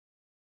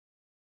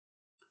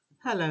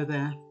Hello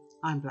there,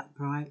 I'm Black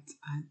Bright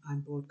and I'm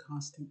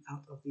broadcasting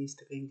out of the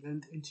east of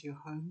England into your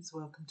homes.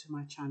 Welcome to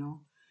my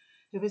channel.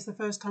 If it's the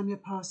first time you're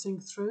passing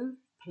through,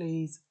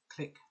 please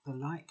click the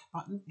like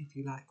button if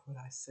you like what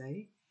I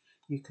say.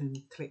 You can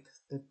click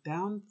the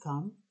down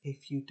thumb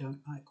if you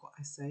don't like what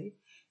I say.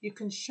 You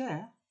can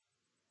share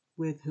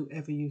with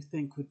whoever you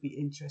think would be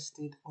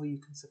interested, or you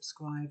can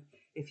subscribe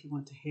if you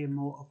want to hear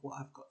more of what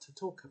I've got to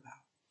talk about.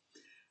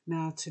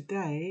 Now,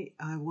 today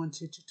I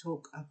wanted to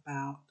talk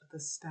about the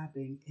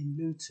stabbing in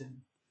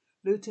Luton.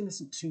 Luton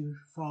isn't too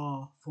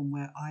far from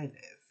where I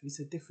live. It's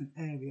a different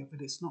area,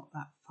 but it's not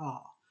that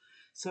far.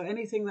 So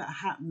anything that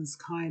happens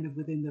kind of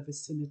within the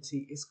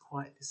vicinity is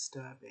quite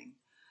disturbing.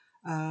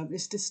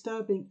 It's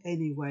disturbing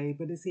anyway,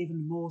 but it's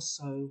even more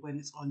so when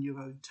it's on your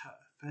own turf.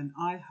 And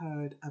I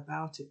heard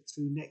about it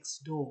through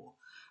Nextdoor.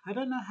 I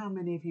don't know how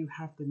many of you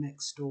have the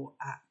Nextdoor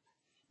app,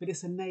 but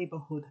it's a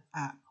neighborhood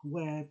app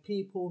where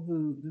people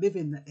who live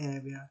in the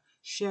area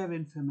share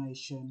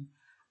information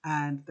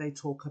and they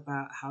talk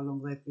about how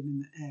long they've been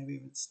in the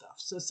area and stuff.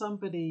 So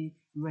somebody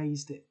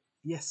raised it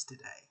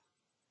yesterday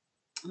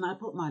and I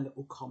put my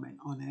little comment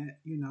on it,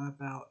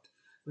 about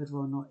whether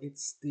or not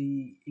it's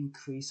the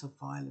increase of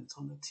violence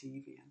on the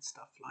TV and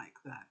stuff like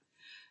that.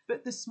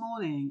 But this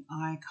morning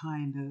I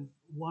kind of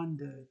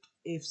wondered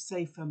if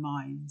safer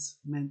minds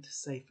meant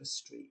safer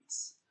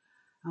streets.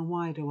 And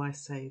why do I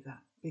say that?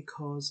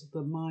 Because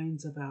the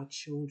minds of our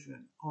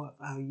children, or of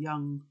our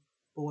young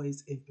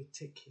boys in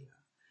particular,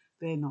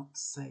 they're not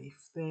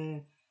safe.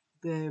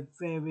 They're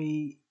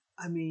very,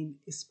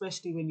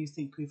 especially when you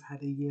think we've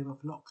had a year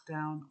of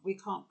lockdown. We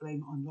can't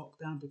blame it on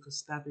lockdown because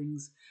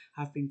stabbings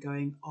have been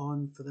going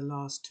on for the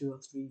last 2 or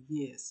 3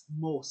 years,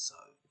 more so.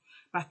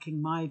 Back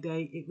in my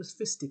day, it was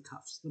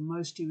fisticuffs. The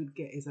most you would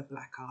get is a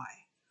black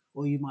eye,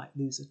 or you might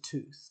lose a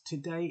tooth.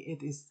 Today,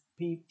 it is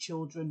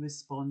children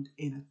respond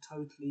in a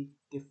totally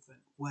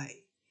different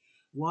way.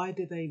 Why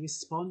do they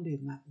respond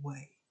in that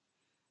way?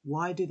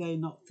 Why do they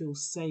not feel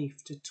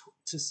safe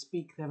to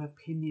speak their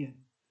opinion?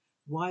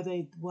 Why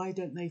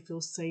don't they feel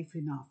safe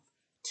enough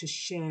to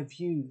share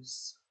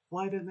views?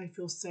 Why don't they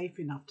feel safe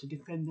enough to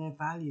defend their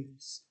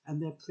values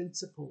and their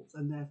principles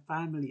and their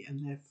family and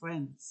their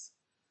friends?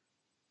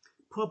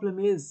 Problem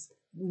is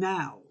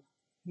now,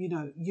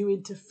 you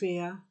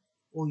interfere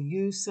or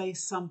you say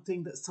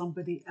something that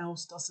somebody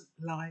else doesn't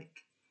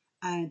like,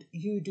 and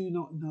you do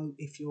not know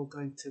if you're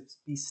going to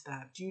be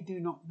stabbed. You do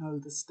not know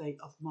the state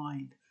of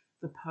mind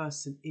the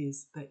person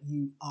is that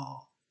you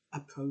are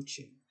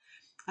approaching.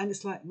 And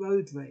it's like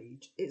road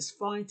rage. It's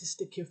fine to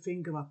stick your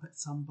finger up at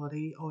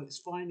somebody, or it's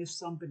fine if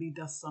somebody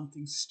does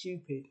something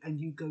stupid and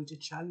you go to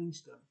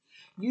challenge them.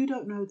 You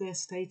don't know their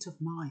state of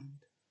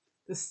mind.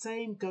 The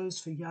same goes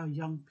for our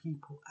young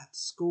people at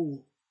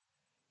school.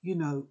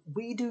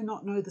 We do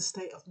not know the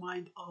state of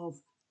mind of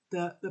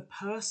the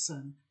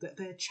person that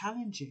they're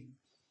challenging.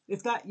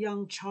 If that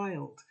young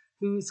child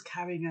who is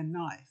carrying a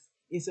knife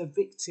is a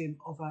victim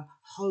of a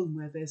home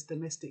where there's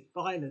domestic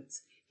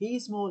violence,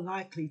 he's more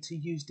likely to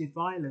use the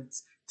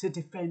violence to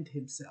defend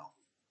himself,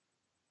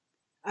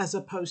 as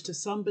opposed to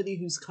somebody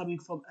who's coming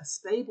from a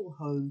stable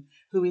home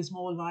who is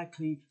more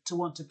likely to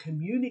want to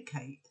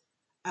communicate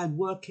and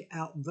work it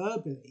out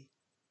verbally,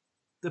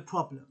 the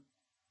problem.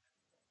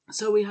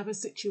 So we have a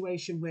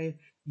situation where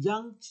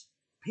young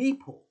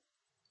people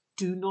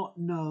do not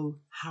know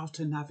how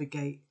to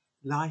navigate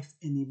life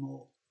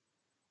anymore.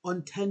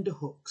 On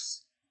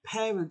tenterhooks,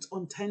 parents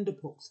on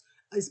tenterhooks.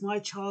 Is my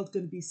child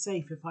going to be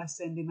safe if I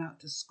send him out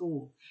to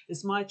school?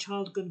 Is my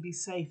child going to be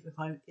safe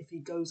if he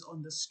goes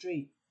on the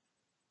street?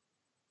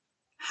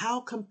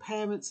 How can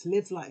parents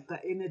live like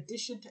that? In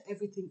addition to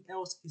everything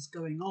else is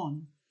going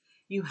on,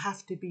 you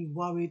have to be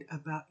worried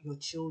about your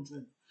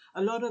children.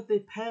 A lot of the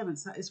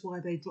parents, that is why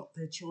they drop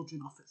their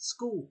children off at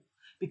school,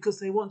 because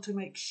they want to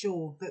make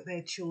sure that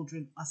their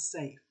children are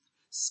safe.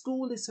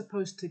 School is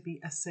supposed to be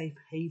a safe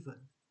haven.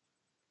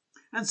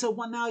 And so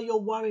now you're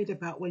worried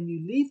about when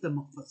you leave them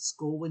off at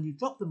school, when you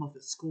drop them off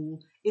at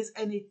school, is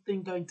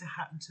anything going to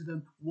happen to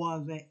them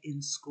while they're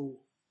in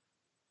school?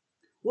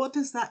 What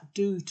does that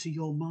do to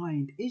your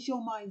mind? Is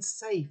your mind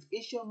safe?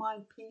 Is your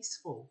mind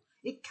peaceful?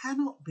 It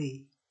cannot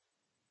be.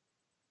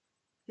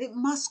 It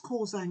must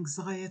cause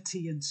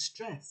anxiety and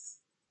stress.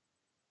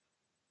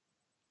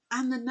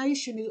 And the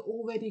nation is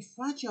already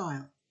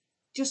fragile,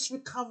 just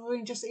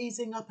recovering, just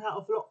easing up out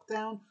of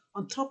lockdown.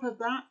 On top of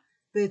that,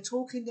 they're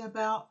talking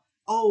about,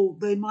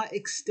 they might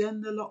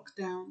extend the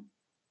lockdown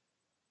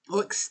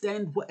or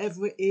extend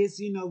whatever it is.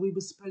 We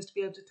were supposed to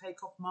be able to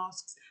take off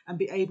masks and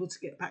be able to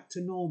get back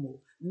to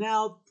normal.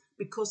 Now,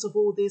 because of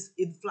all this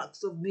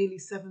influx of nearly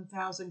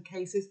 7,000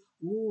 cases,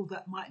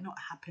 that might not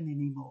happen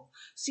anymore.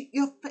 So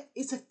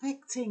it's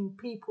affecting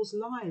people's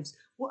lives.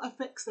 What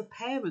affects the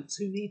parents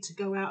who need to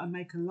go out and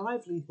make a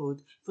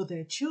livelihood for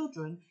their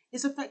children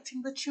is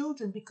affecting the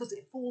children because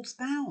it falls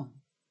down.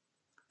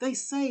 They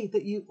say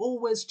that you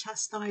always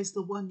chastise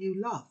the one you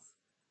love.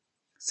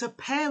 So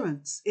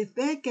parents, if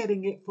they're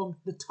getting it from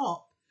the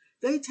top,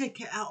 They take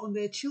it out on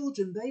their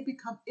children. They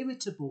become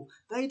irritable.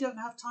 They don't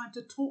have time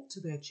to talk to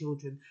their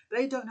children.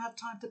 They don't have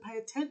time to pay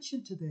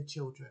attention to their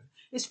children,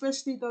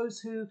 especially those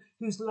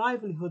whose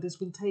livelihood has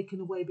been taken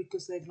away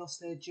because they've lost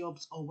their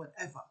jobs or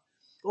whatever.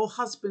 Or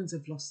husbands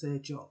have lost their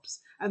jobs,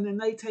 and then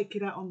they take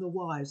it out on the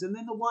wives, and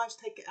then the wives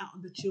take it out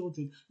on the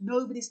children.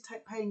 Nobody's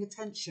paying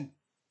attention.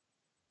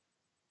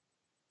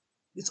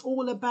 It's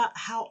all about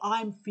how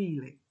I'm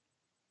feeling.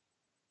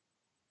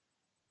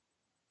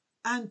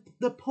 And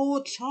the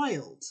poor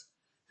child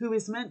who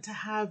is meant to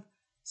have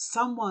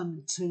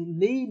someone to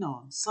lean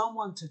on,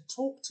 someone to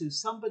talk to,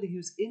 somebody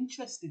who's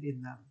interested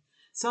in them,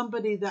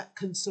 somebody that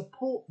can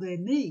support their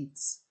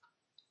needs,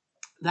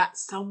 that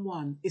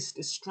someone is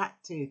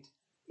distracted,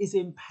 is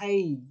in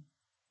pain,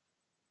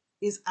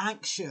 is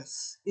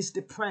anxious, is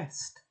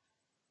depressed,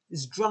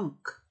 is drunk,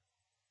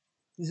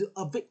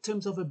 are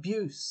victims of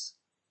abuse.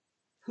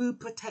 Who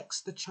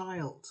protects the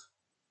child?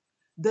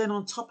 Then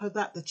on top of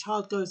that, the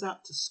child goes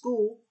out to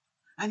school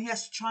and he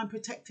has to try and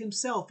protect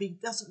himself. He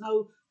doesn't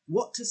know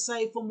what to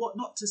say from what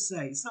not to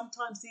say.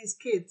 Sometimes these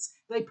kids,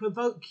 they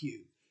provoke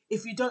you.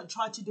 If you don't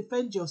try to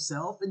defend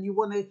yourself and you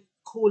want to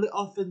call it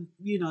off and,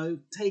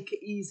 take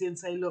it easy and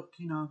say, look,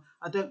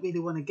 I don't really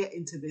want to get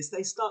into this.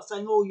 They start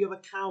saying, oh, you're a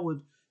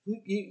coward.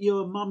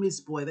 You're a mummy's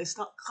boy. They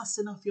start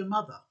cussing off your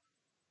mother.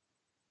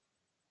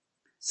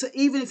 So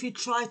even if you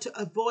try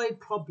to avoid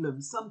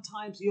problems,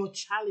 sometimes you're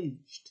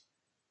challenged.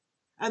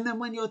 And then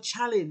when you're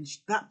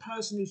challenged, that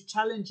person who's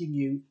challenging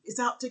you is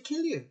out to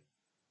kill you.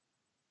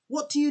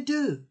 What do you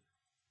do?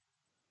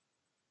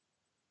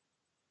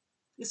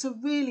 It's a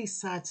really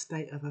sad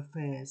state of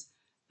affairs.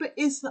 But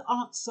is the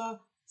answer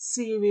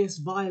serious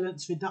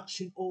violence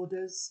reduction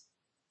orders?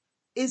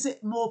 Is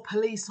it more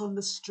police on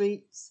the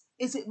streets?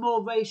 Is it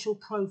more racial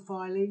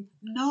profiling?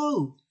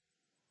 No.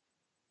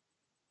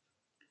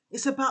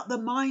 It's about the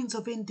minds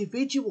of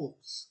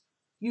individuals.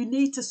 You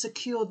need to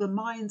secure the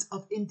minds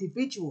of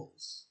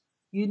individuals.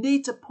 You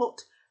need to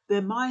put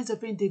the minds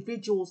of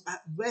individuals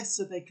at rest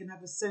so they can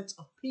have a sense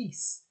of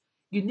peace.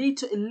 You need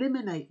to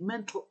eliminate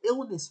mental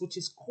illness, which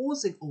is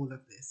causing all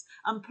of this.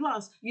 And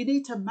plus, you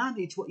need to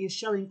manage what you're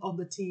showing on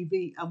the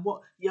TV and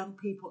what young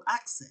people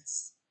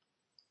access.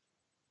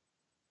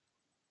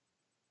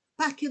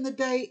 Back in the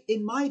day,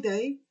 in my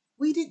day,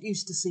 we didn't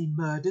used to see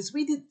murders.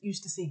 We didn't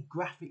used to see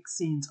graphic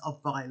scenes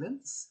of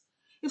violence.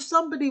 If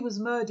somebody was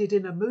murdered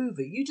in a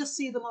movie, you just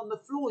see them on the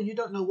floor. You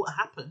don't know what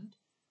happened.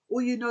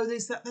 All you know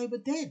is that they were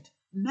dead.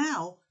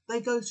 Now they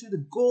go through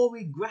the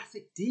gory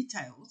graphic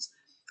details,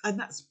 and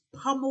that's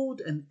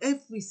pummeled, and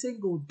every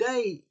single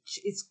day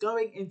it's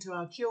going into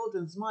our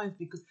children's minds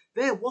because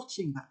they're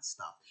watching that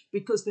stuff,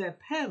 because their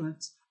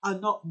parents are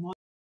not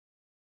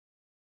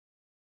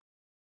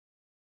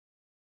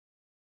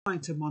trying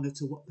to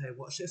monitor what they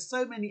watch. There's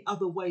so many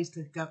other ways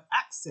to have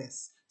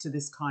access to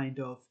this kind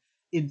of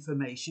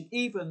information,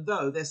 even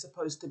though there's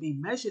supposed to be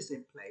measures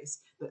in place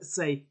that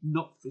say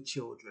not for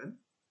children.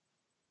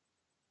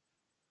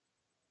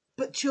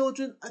 But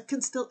children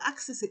can still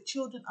access it.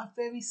 Children are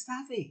very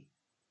savvy.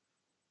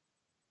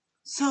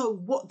 So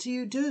what do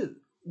you do?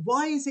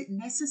 Why is it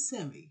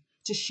necessary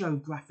to show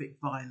graphic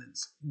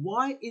violence?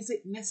 Why is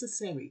it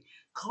necessary?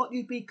 Can't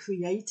you be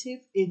creative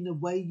in the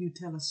way you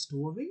tell a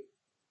story?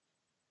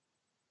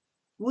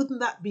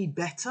 Wouldn't that be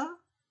better?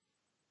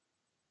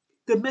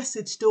 The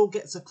message still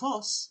gets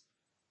across,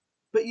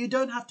 but you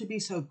don't have to be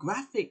so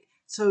graphic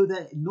so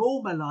that it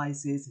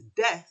normalizes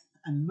death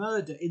and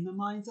murder in the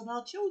minds of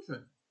our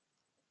children.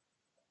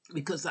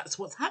 Because that's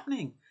what's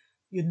happening.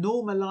 You're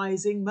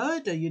normalizing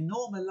murder, you're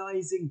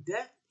normalizing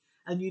death.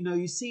 And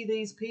you see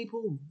these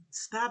people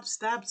stab,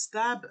 stab,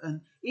 stab.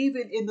 And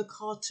even in the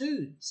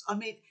cartoons, I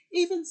mean,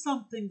 even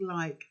something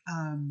like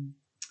Home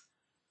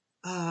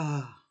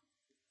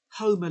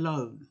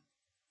Alone.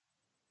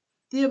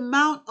 The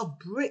amount of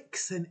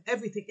bricks and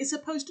everything, it's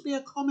supposed to be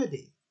a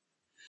comedy.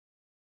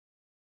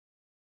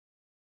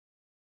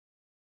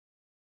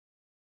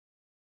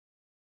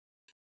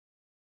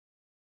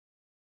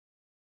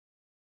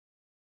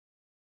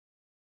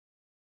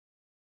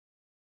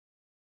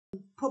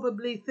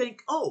 Probably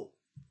think, oh,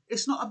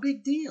 it's not a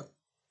big deal.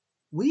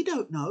 We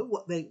don't know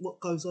what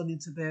goes on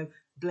into their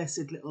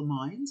blessed little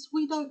minds.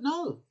 We don't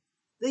know.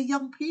 They're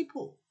young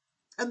people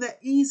and they're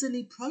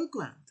easily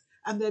programmed,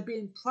 and they're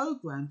being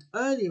programmed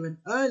earlier and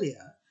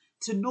earlier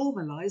to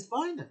normalize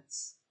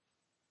violence.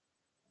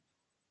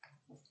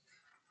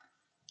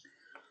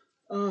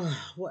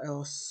 What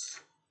else?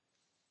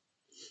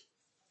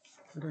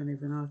 I don't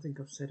even know. I think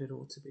I've said it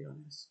all, to be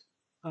honest.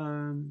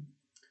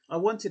 I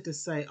wanted to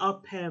say,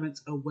 are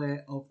parents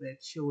aware of their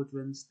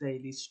children's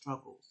daily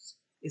struggles,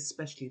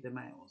 especially the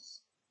males?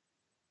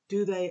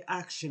 Do they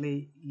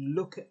actually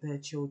look at their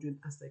children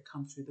as they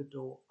come through the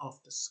door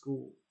after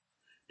school?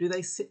 Do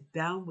they sit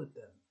down with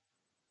them?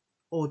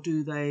 Or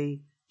do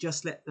they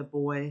just let the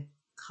boy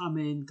come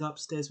in, go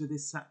upstairs with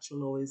his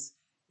satchel or his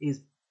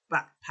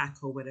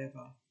backpack or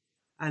whatever,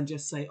 and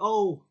just say,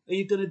 oh, are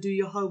you going to do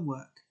your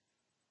homework?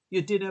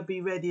 Your dinner be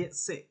ready at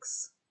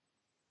 6.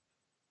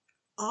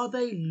 Are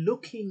they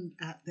looking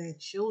at their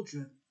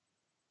children?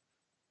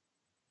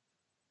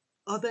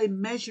 Are they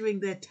measuring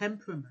their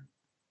temperament?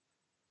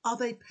 Are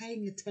they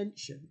paying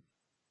attention?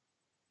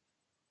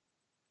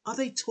 Are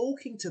they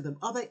talking to them?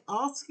 Are they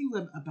asking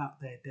them about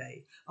their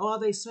day? Or are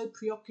they so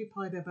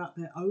preoccupied about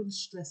their own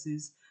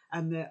stresses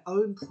and their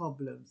own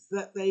problems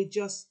that they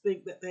just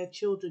think that their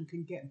children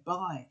can get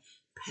by?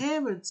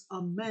 Parents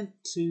are meant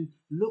to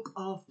look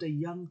after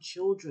young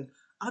children.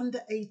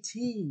 Under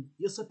 18,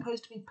 you're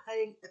supposed to be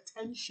paying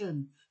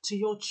attention to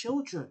your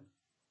children.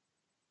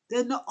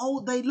 They're not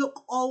old, they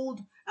look old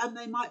and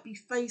they might be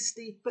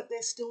feisty, but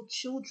they're still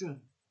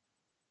children.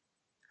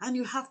 And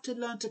you have to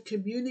learn to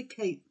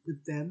communicate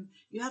with them.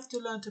 You have to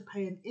learn to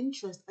pay an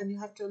interest, and you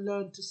have to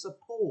learn to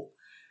support.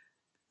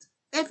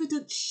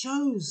 Evidence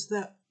shows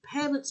that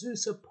parents who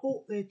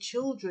support their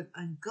children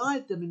and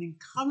guide them and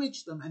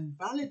encourage them and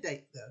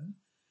validate them,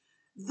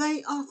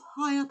 they are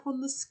high up on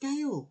the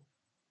scale.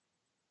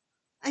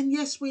 And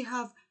yes, we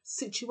have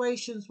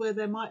situations where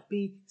there might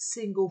be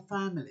single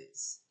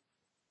families.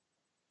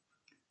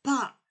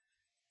 But,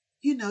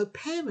 you know,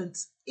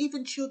 parents,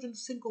 even children,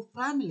 single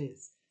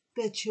families,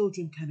 their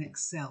children can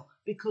excel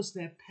because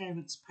their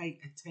parents pay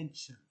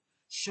attention,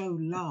 show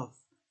love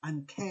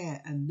and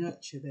care and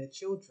nurture their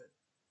children.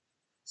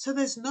 So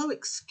there's no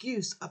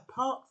excuse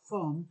apart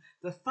from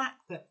the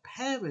fact that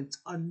parents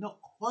are not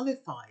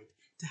qualified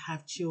to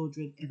have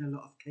children in a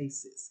lot of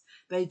cases.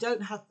 They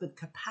don't have the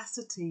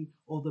capacity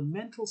or the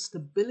mental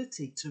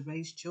stability to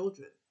raise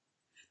children.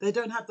 They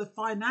don't have the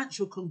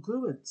financial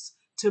congruence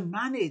to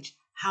manage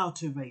how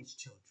to raise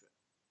children.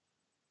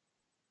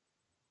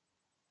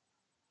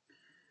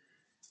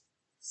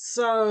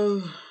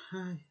 So,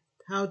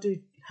 how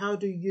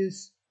do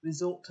youth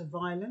resort to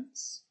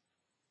violence?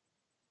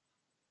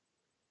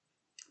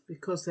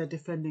 Because they're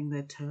defending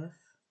their turf,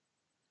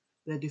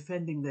 they're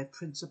defending their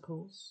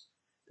principles,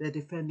 they're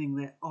defending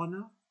their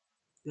honour,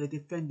 they're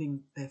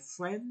defending their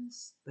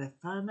friends, their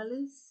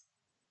families.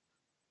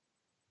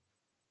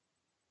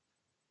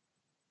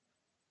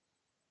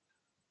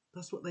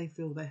 That's what they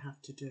feel they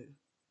have to do.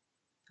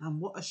 And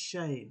what a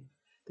shame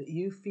that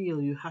you feel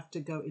you have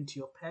to go into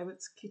your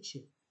parents'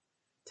 kitchen,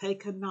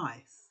 take a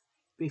knife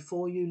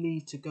before you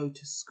leave to go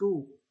to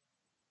school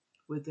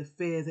with the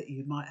fear that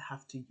you might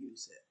have to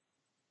use it.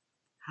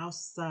 How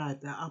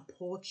sad that our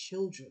poor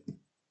children.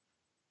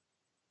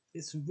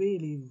 It's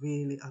really,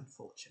 really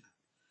unfortunate.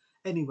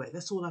 Anyway,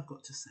 that's all I've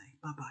got to say.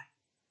 Bye-bye.